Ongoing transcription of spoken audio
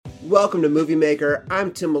Welcome to Movie Maker.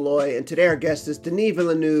 I'm Tim Malloy, and today our guest is Denis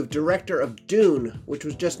Villeneuve, director of Dune, which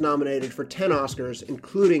was just nominated for 10 Oscars,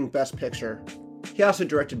 including Best Picture. He also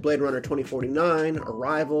directed Blade Runner 2049,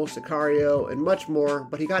 Arrival, Sicario, and much more,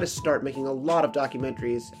 but he got his start making a lot of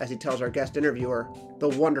documentaries, as he tells our guest interviewer, the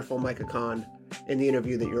wonderful Micah Kahn, in the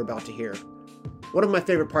interview that you're about to hear. One of my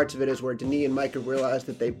favorite parts of it is where Denis and Micah realized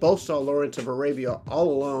that they both saw Lawrence of Arabia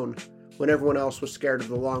all alone when everyone else was scared of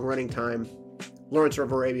the long running time. Lawrence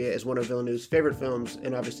of Arabia is one of Villeneuve's favorite films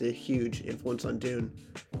and obviously a huge influence on Dune.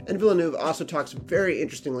 And Villeneuve also talks very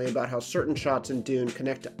interestingly about how certain shots in Dune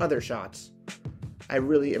connect to other shots. I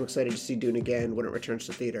really am excited to see Dune again when it returns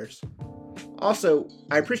to theaters. Also,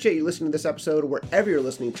 I appreciate you listening to this episode wherever you're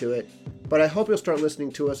listening to it, but I hope you'll start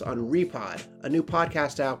listening to us on Repod, a new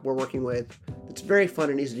podcast app we're working with. It's very fun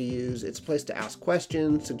and easy to use. It's a place to ask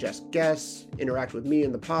questions, suggest guests, interact with me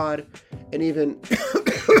in the pod, and even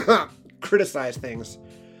criticize things.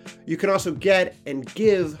 You can also get and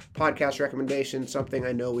give podcast recommendations, something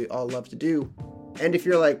I know we all love to do. And if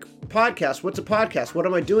you're like, podcast, what's a podcast? What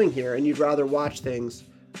am I doing here? And you'd rather watch things,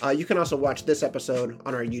 you can also watch this episode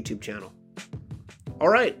on our YouTube channel. All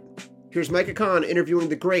right, here's Micah Kahn interviewing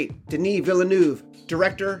the great Denis Villeneuve,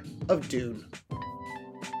 director of Dune.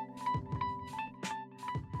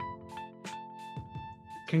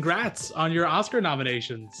 Congrats on your Oscar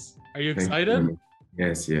nominations. Are you excited?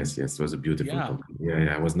 Yes. It was a beautiful compliment.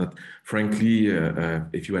 Yeah. I was not, frankly,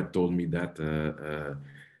 if you had told me that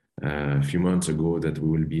a few months ago that we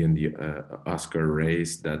will be in the Oscar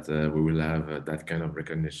race, that we will have that kind of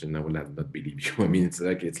recognition, I will have not believed you. I mean,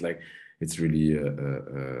 it's really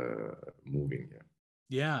moving.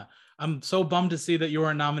 Yeah. I'm so bummed to see that you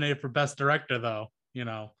weren't nominated for Best Director, though. You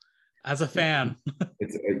know, as a fan.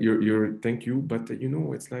 It's you're thank you, but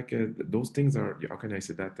it's like those things are. How can I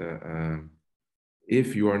say that?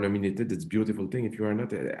 If you are nominated, it's a beautiful thing. If you are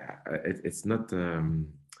not, it's not.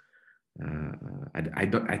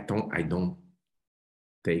 I don't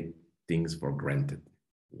take things for granted.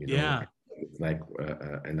 Yeah. It's like,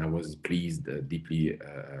 and I was pleased, deeply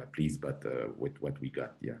pleased, but with what we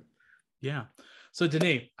got. Yeah. So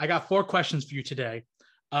Denis, I got 4 questions for you today.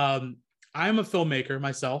 I'm a filmmaker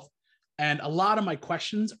myself, and a lot of my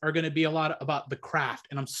questions are going to be a lot about the craft,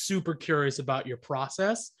 and I'm super curious about your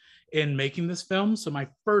process in making this film. So my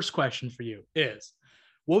first question for you is,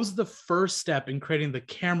 what was the first step in creating the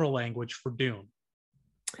camera language for Dune?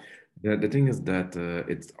 The thing is that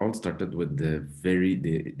it all started with the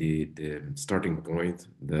starting point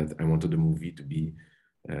that I wanted the movie to be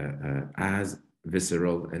as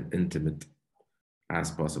visceral and intimate as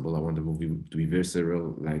possible. I want the movie to be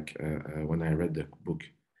visceral, like when I read the book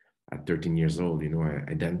at 13 years old, I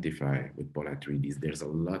identify with Paul Atreides. There's a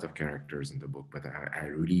lot of characters in the book, but I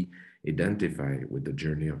really identify with the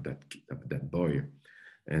journey of that boy.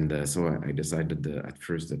 And so I decided at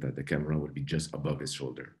first that the camera would be just above his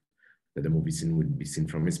shoulder, that the movie scene would be seen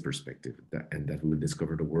from his perspective, and that we will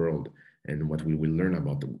discover the world, and what we will learn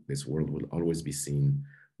about this world will always be seen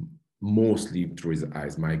mostly through his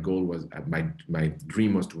eyes. My goal was, my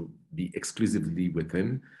dream was to be exclusively with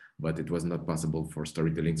him, but it was not possible for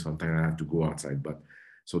storytelling. Sometimes I had to go outside. But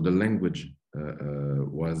so the language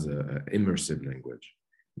was immersive language,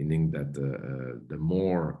 meaning that the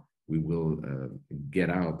more we will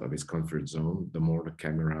get out of his comfort zone, the more the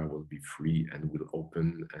camera will be free and will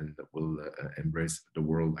open and will embrace the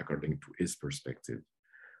world according to his perspective.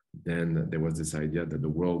 Then there was this idea that the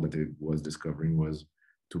world that it was discovering was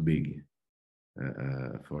too big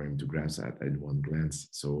for him to grasp at one glance.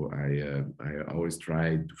 So I always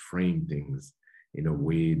tried to frame things in a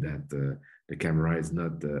way that the camera is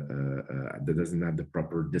not that doesn't have the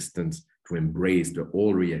proper distance to embrace the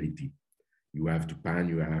whole reality. You have to pan.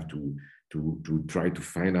 You have to try to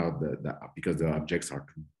find out that because the objects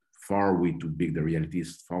are way too big. The reality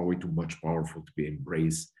is far way too much powerful to be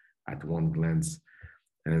embraced at one glance.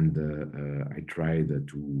 And I tried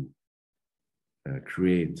to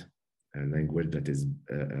create a language that is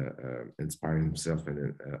inspiring himself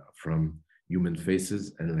from human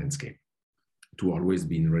faces and landscape, to always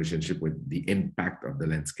be in relationship with the impact of the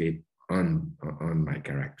landscape on my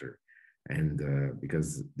character. And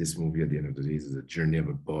because this movie at the end of the day is a journey of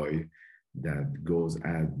a boy that goes,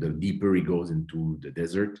 the deeper he goes into the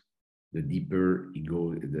desert, the deeper he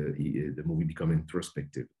goes, the movie becomes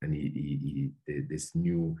introspective, and this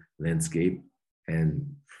new landscape, and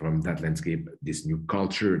from that landscape, this new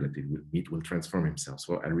culture that it will meet will transform himself.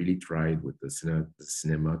 So I really tried with the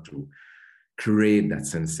cinema to create that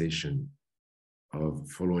sensation of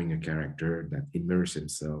following a character that immerses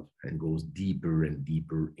himself and goes deeper and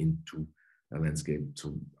deeper into a landscape.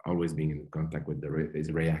 So always being in contact with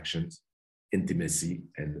his reactions, intimacy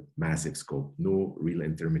and massive scope, no real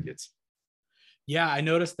intermediates. Yeah, I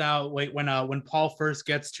noticed now. Wait, when Paul first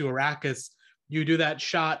gets to Arrakis, you do that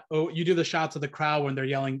shot. Oh, you do the shots of the crowd when they're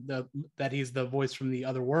yelling that he's the voice from the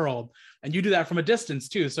other world, and you do that from a distance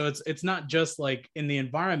too. So it's not just like in the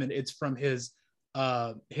environment; it's from his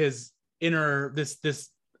inner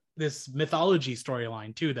this mythology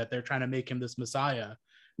storyline too, that they're trying to make him this messiah.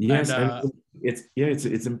 Yes, and And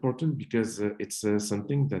it's important because it's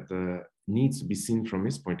something that needs to be seen from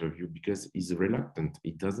his point of view, because he's reluctant.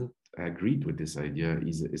 He doesn't agree with this idea.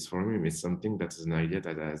 Is for him, it's something that is an idea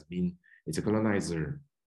that has been, it's a colonizer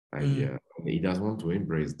idea. He doesn't want to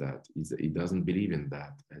embrace that. He doesn't believe in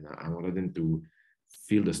that, and I wanted him to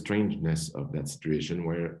feel the strangeness of that situation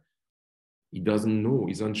where he doesn't know,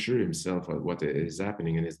 he's unsure himself of what is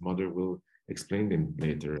happening, and his mother will explain them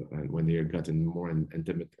later, and when they got in more an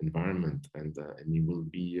intimate environment, and he will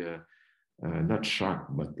be not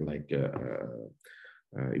shocked, but like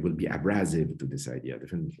it will be abrasive to this idea,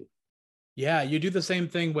 definitely. yeah, you do the same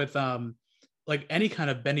thing with like any kind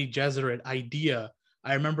of Bene Gesserit idea.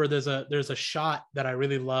 I remember there's a shot that I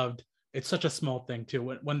really loved. It's such a small thing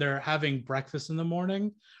too. When they're having breakfast in the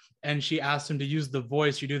morning, and she asks him to use the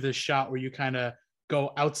voice, you do this shot where you kind of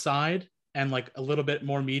go outside and like a little bit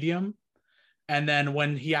more medium, and then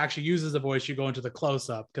when he actually uses the voice, you go into the close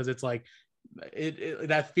up, because it's like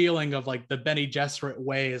that feeling of like the Bene Gesserit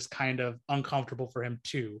way is kind of uncomfortable for him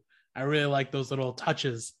too. I really like those little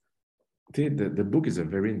touches. The book is a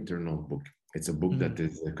very internal book. It's a book that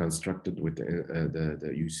is constructed with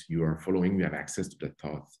you are following, you have access to the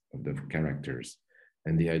thoughts of the characters.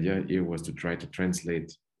 And the idea here was to try to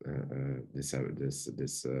translate this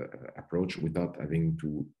approach without having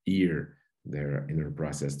to hear their inner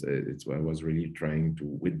process. It's what I was really trying to,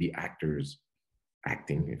 with the actors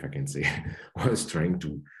acting, if I can say, was trying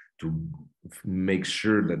to make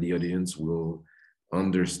sure that the audience will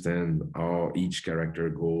understand how each character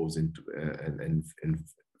goes into and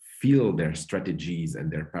feel their strategies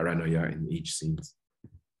and their paranoia in each scene.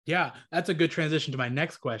 Yeah, that's a good transition to my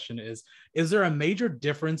next question is there a major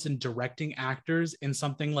difference in directing actors in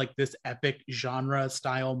something like this epic genre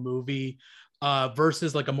style movie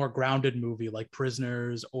versus like a more grounded movie like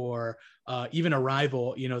Prisoners, or even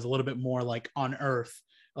Arrival, you know, is a little bit more like on Earth?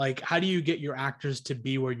 Like, how do you get your actors to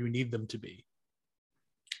be where you need them to be?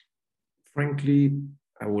 Frankly,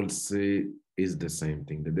 I will say is the same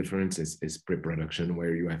thing. The difference is pre-production,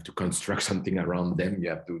 where you have to construct something around them, you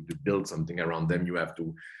have to build something around them, you have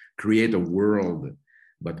to create a world.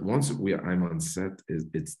 But once I'm on set,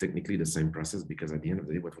 it's technically the same process, because at the end of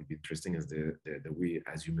the day, what will be interesting is the way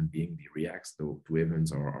as human being we react to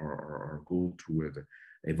events, or go through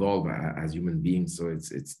evolve as human beings. So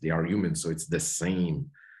it's they are human, so it's the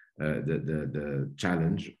same. The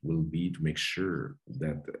challenge will be to make sure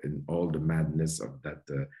that in all the madness of that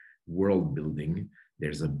world building,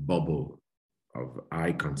 there's a bubble of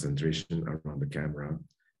eye concentration around the camera,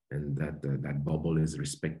 and that bubble is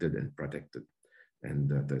respected and protected.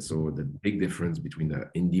 And so the big difference between an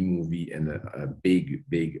indie movie and a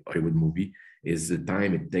big Hollywood movie is the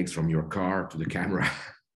time it takes from your car to the camera.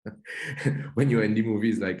 When you're indie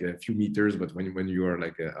movie, it's like a few meters, but when you are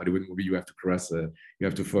like a Hollywood movie, you have to cross, you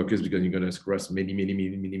have to focus, because you're gonna cross many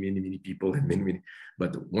people and many.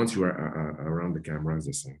 But once you are around the camera, it's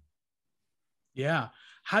the same. Yeah.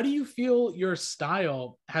 How do you feel your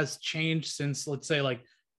style has changed since, let's say, like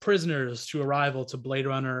Prisoners to Arrival to Blade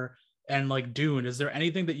Runner and like Dune? Is there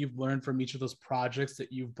anything that you've learned from each of those projects that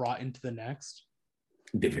you've brought into the next?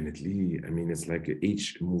 Definitely. I mean, it's like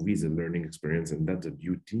each movie is a learning experience, and that's a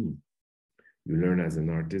beauty. You learn as an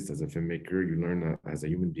artist, as a filmmaker. You learn as a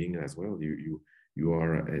human being as well. You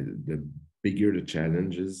are the bigger the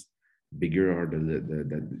challenges, bigger are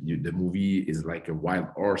the movie is like a wild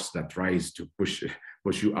horse that tries to push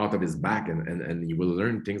you out of his back, and you will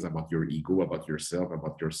learn things about your ego, about yourself,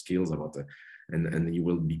 about your skills, about and you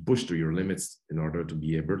will be pushed to your limits in order to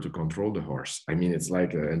be able to control the horse. I mean, it's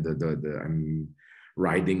like and I'm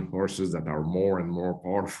riding horses that are more and more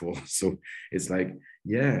powerful. So it's like,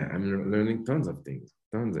 yeah, I'm learning tons of things,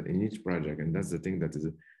 tons in each project. And that's the thing, that is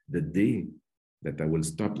the day that I will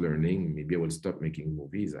stop learning, maybe I will stop making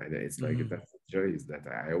movies. It's like that's the joy, is that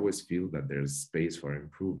I always feel that there's space for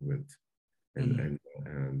improvement. And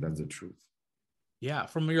that's the truth. Yeah.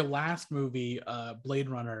 From your last movie, Blade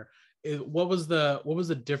Runner, what was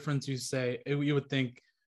the difference you would think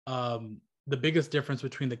the biggest difference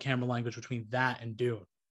between the camera language between that and Dune?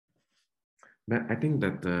 But I think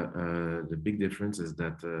that the big difference is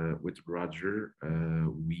that with Roger,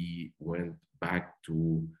 we went back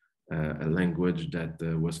to a language that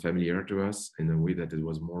was familiar to us, in a way that it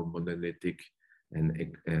was more monolithic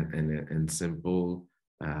and simple,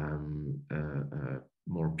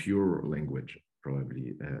 more pure language,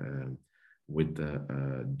 probably. With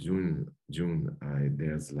Dune,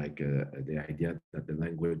 there's like the idea that the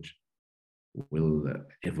language will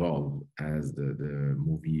evolve as the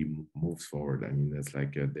movie moves forward. I mean, it's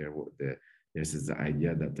like there's this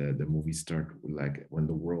idea that the movie start like when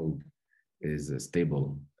the world is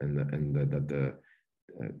stable, and that the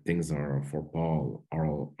things are for Paul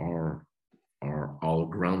are all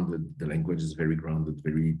grounded. The language is very grounded,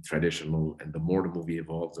 very traditional, and the more the movie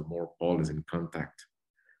evolves, the more Paul is in contact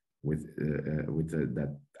with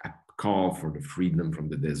that call for the freedom from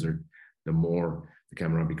the desert. The more the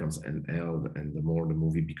camera becomes handheld, and the more the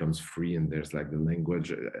movie becomes free, and there's like the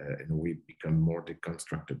language in a way become more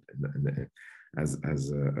deconstructed as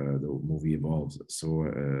the movie evolves.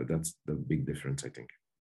 So that's the big difference, I think.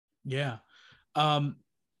 Yeah.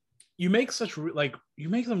 You make you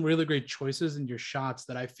make some really great choices in your shots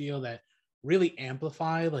that I feel that really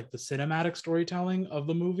amplify like the cinematic storytelling of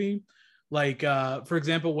the movie. Like for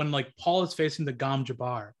example, when like Paul is facing the Gom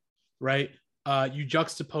Jabbar, right? You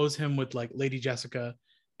juxtapose him with like Lady Jessica,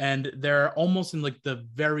 and they're almost in like the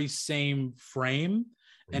very same frame.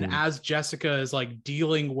 And Mhm. as Jessica is like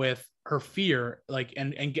dealing with her fear, like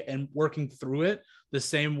and working through it the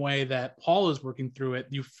same way that Paul is working through it,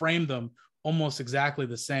 you frame them almost exactly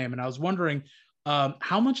the same. And I was wondering,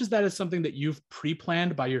 how much is that is something that you've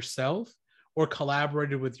pre-planned by yourself or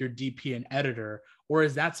collaborated with your DP and editor, or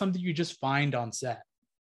is that something you just find on set?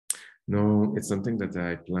 No, it's something that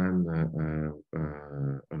I plan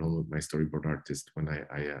along with my storyboard artist. When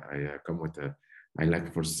I come with I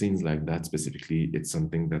like for scenes like that specifically, it's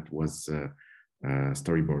something that was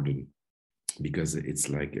storyboarded, because it's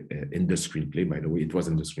like in the screenplay. By the way, it was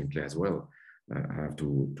in the screenplay as well. I have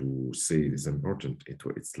to say it's important.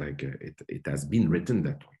 It's like it has been written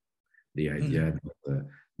that way. The Mm-hmm. idea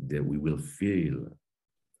that we will feel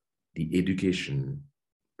the education,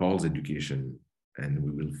 Paul's education, and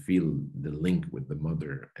we will feel the link with the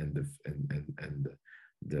mother and the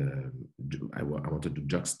I wanted to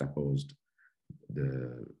juxtapose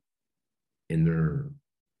the inner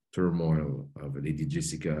turmoil of Lady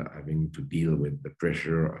Jessica having to deal with the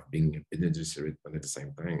pressure of being a Bene Gesserit, but at the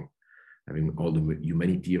same time having all the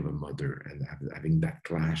humanity of a mother, and having that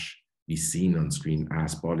clash be seen on screen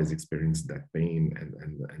as Paul has experienced that pain,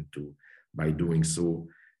 and to by doing so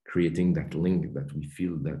creating that link that we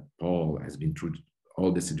feel that Paul has been through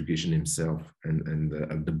all this education himself, and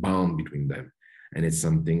the bond between them. And it's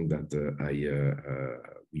something that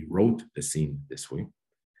we wrote the scene this way,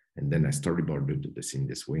 and then I storyboarded the scene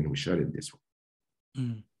this way, and we shot it this way.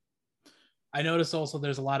 Mm. I noticed also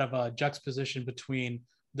there's a lot of juxtaposition between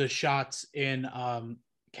the shots in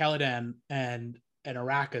Caladan and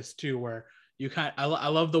Arrakis too, where you I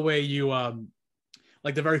love the way you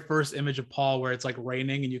like the very first image of Paul where it's like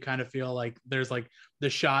raining and you kind of feel like there's like the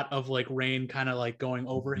shot of like rain kind of like going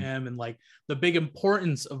over him, and like the big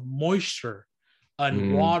importance of moisture and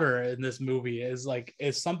Mm. water in this movie is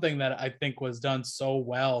something that I think was done so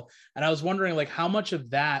well. And I was wondering like how much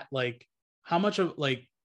of that like how much of like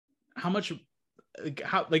how much like,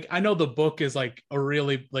 how like I know the book is like a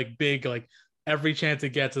really like big like every chance it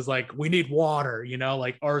gets is like we need water, you know,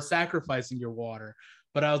 like or sacrificing your water.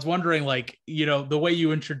 But I was wondering like, you know, the way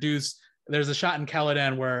you introduce there's a shot in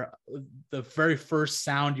Caladan where the very first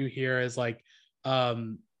sound you hear is like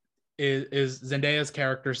um is Zendaya's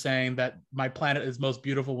character saying that my planet is most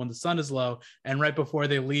beautiful when the sun is low. And right before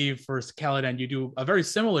they leave for Caladan, you do a very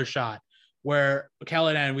similar shot where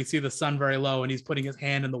Caladan, we see the sun very low and he's putting his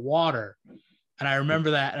hand in the water. And I remember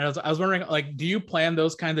that. And I was wondering, like, do you plan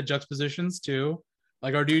those kinds of juxtapositions too?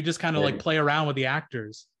 Like, or do you just kind of like play around with the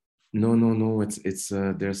actors? No, no, no. It's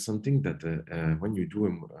there's something that when you do a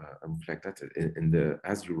move like that in the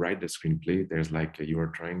as you write the screenplay, there's like you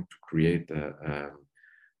are trying to create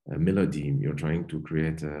a melody. You're trying to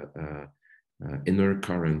create inner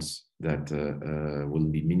currents that will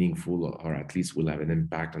be meaningful, or at least will have an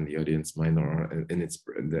impact on the audience mind, or in its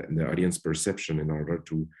the audience perception. In order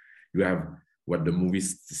to you have what the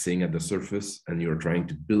movie's saying at the surface, and you're trying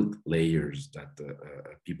to build layers that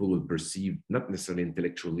people will perceive, not necessarily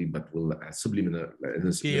intellectually, but will subliminal, in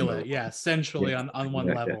a Feel subliminal. it, yeah, essentially Yes, on one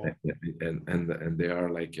yeah, level. and they are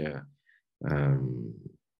like. Um,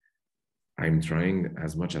 I'm trying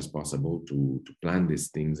as much as possible to plan these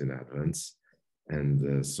things in advance,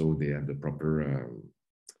 and so they have the proper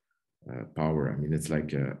power. I mean, it's like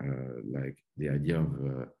the idea of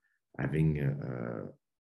having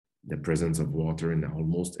the presence of water in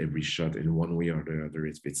almost every shot in one way or the other.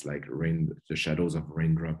 It's like rain, the shadows of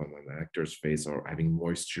raindrop on an actor's face, or having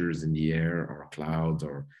moistures in the air, or clouds,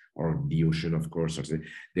 or the ocean, of course. Or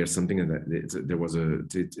there's something that there was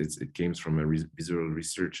it came from a visual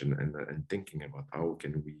research and thinking about how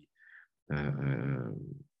can we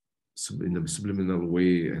in a subliminal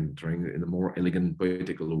way and trying in a more elegant,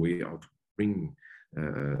 poetical way how to bring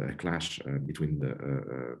a clash between the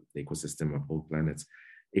ecosystem of both planets.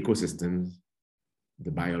 Ecosystems, the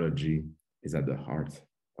biology is at the heart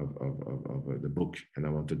of the book, and I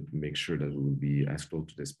wanted to make sure that we will be as close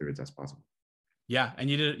to the spirit as possible. Yeah, and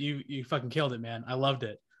you fucking killed it, man. I loved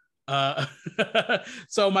it.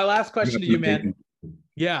 So my last question to you, man.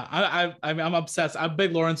 Yeah, I'm obsessed. I'm a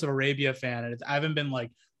big Lawrence of Arabia fan, and I haven't been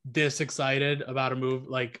like this excited about a movie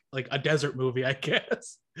like a desert movie, I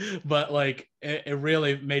guess. But like it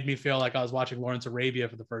really made me feel like I was watching Lawrence of Arabia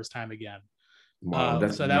for the first time again. Wow,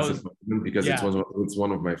 that's so that was because it's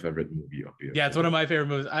one of my favorite movies. Yeah, it's one of my favorite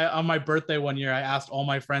movies. On my birthday one year, I asked all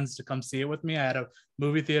my friends to come see it with me. I had a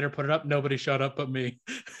movie theater put it up. Nobody showed up but me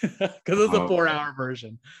because it was a 4-hour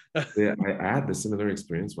version. Yeah, I had the similar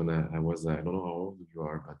experience when I was, I don't know how old you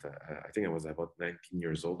are, but I think I was about 19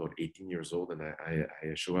 years old or 18 years old. And I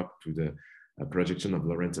show up to the projection of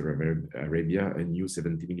Lawrence of Arabia, a new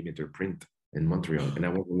 70mm print in Montreal. And I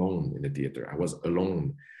was alone in the theater. I was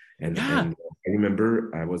alone. And I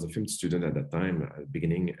remember I was a film student at that time, at the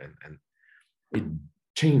beginning, and it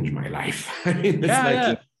changed my life. I mean,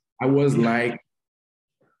 I was like,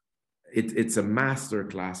 it's a master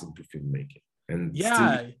class into filmmaking. And it's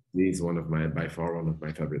by far one of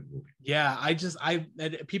my favorite movies. Yeah,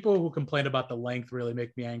 people who complain about the length really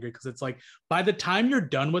make me angry, because it's like by the time you're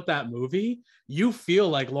done with that movie, you feel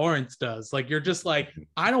like Lawrence does. Like you're just like,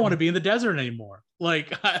 I don't want to be in the desert anymore.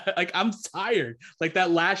 Like I'm tired. Like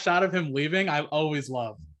that last shot of him leaving, I always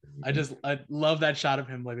love. I love that shot of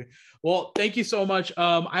him leaving. Well, thank you so much.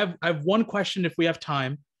 I have one question if we have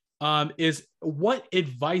time. Is what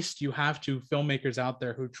advice do you have to filmmakers out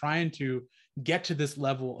there who are trying to get to this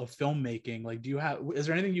level of filmmaking? Like, is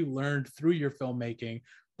there anything you learned through your filmmaking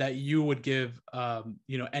that you would give,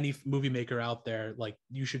 any movie maker out there, like,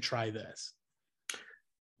 you should try this?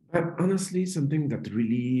 But honestly, something that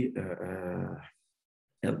really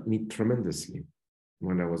helped me tremendously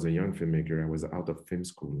when I was a young filmmaker. I was out of film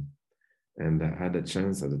school, and I had a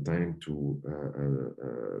chance at the time to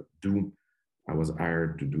I was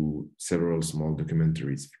hired to do several small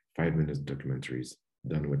documentaries, 5-minute documentaries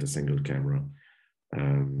done with a single camera,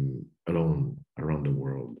 alone around the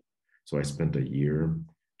world. So I spent a year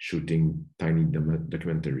shooting tiny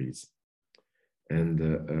documentaries, and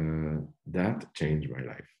that changed my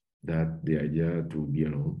life. That the idea to be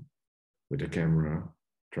alone with a camera,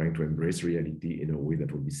 trying to embrace reality in a way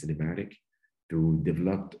that would be cinematic, to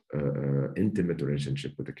develop an intimate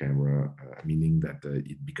relationship with the camera, meaning that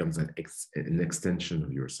it becomes an extension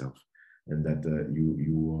of yourself, and that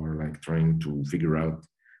you are like trying to figure out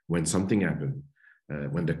when something happened,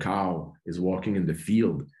 when the cow is walking in the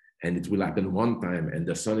field, and it will happen one time, and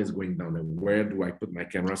the sun is going down, and where do I put my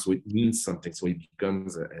camera so it means something? So it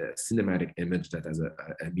becomes a cinematic image that has a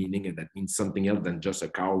meaning, and that means something else than just a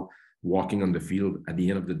cow walking on the field at the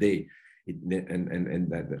end of the day.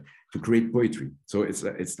 To create poetry. So it's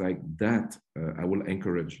like that. I will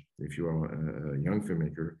encourage, if you are a young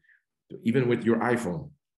filmmaker, even with your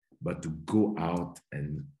iPhone, but to go out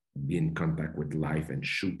and be in contact with life and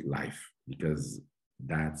shoot life, because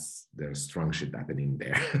there's strong shit happening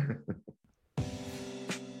there.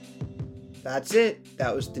 That's it.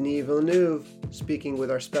 That was Denis Villeneuve speaking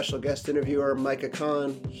with our special guest interviewer, Micah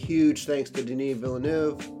Kahn. Huge thanks to Denis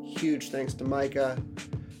Villeneuve. Huge thanks to Micah.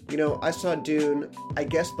 You know, I saw Dune, I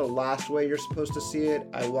guess the last way you're supposed to see it.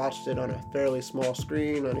 I watched it on a fairly small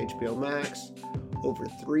screen on HBO Max over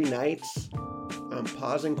 3 nights. I'm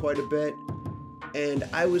pausing quite a bit, and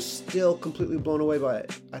I was still completely blown away by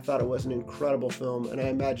it. I thought it was an incredible film, and I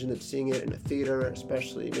imagine that seeing it in a theater,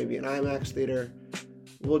 especially maybe an IMAX theater,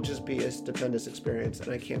 will just be a stupendous experience,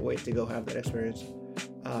 and I can't wait to go have that experience.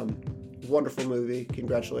 Wonderful movie.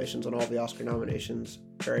 Congratulations on all the Oscar nominations.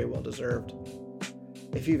 Very well deserved.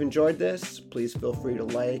 If you've enjoyed this, please feel free to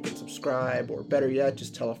like and subscribe, or better yet,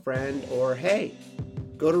 just tell a friend, or hey,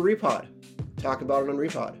 go to Repod. Talk about it on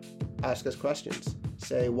Repod. Ask us questions.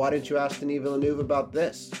 Say, why didn't you ask Denis Villeneuve about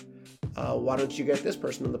this? Why don't you get this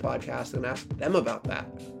person on the podcast and ask them about that?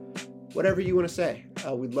 Whatever you want to say.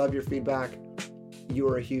 We'd love your feedback. You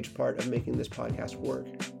are a huge part of making this podcast work,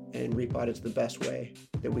 and Repod is the best way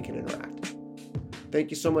that we can interact. Thank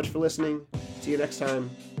you so much for listening. See you next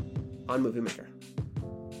time on Movie Maker.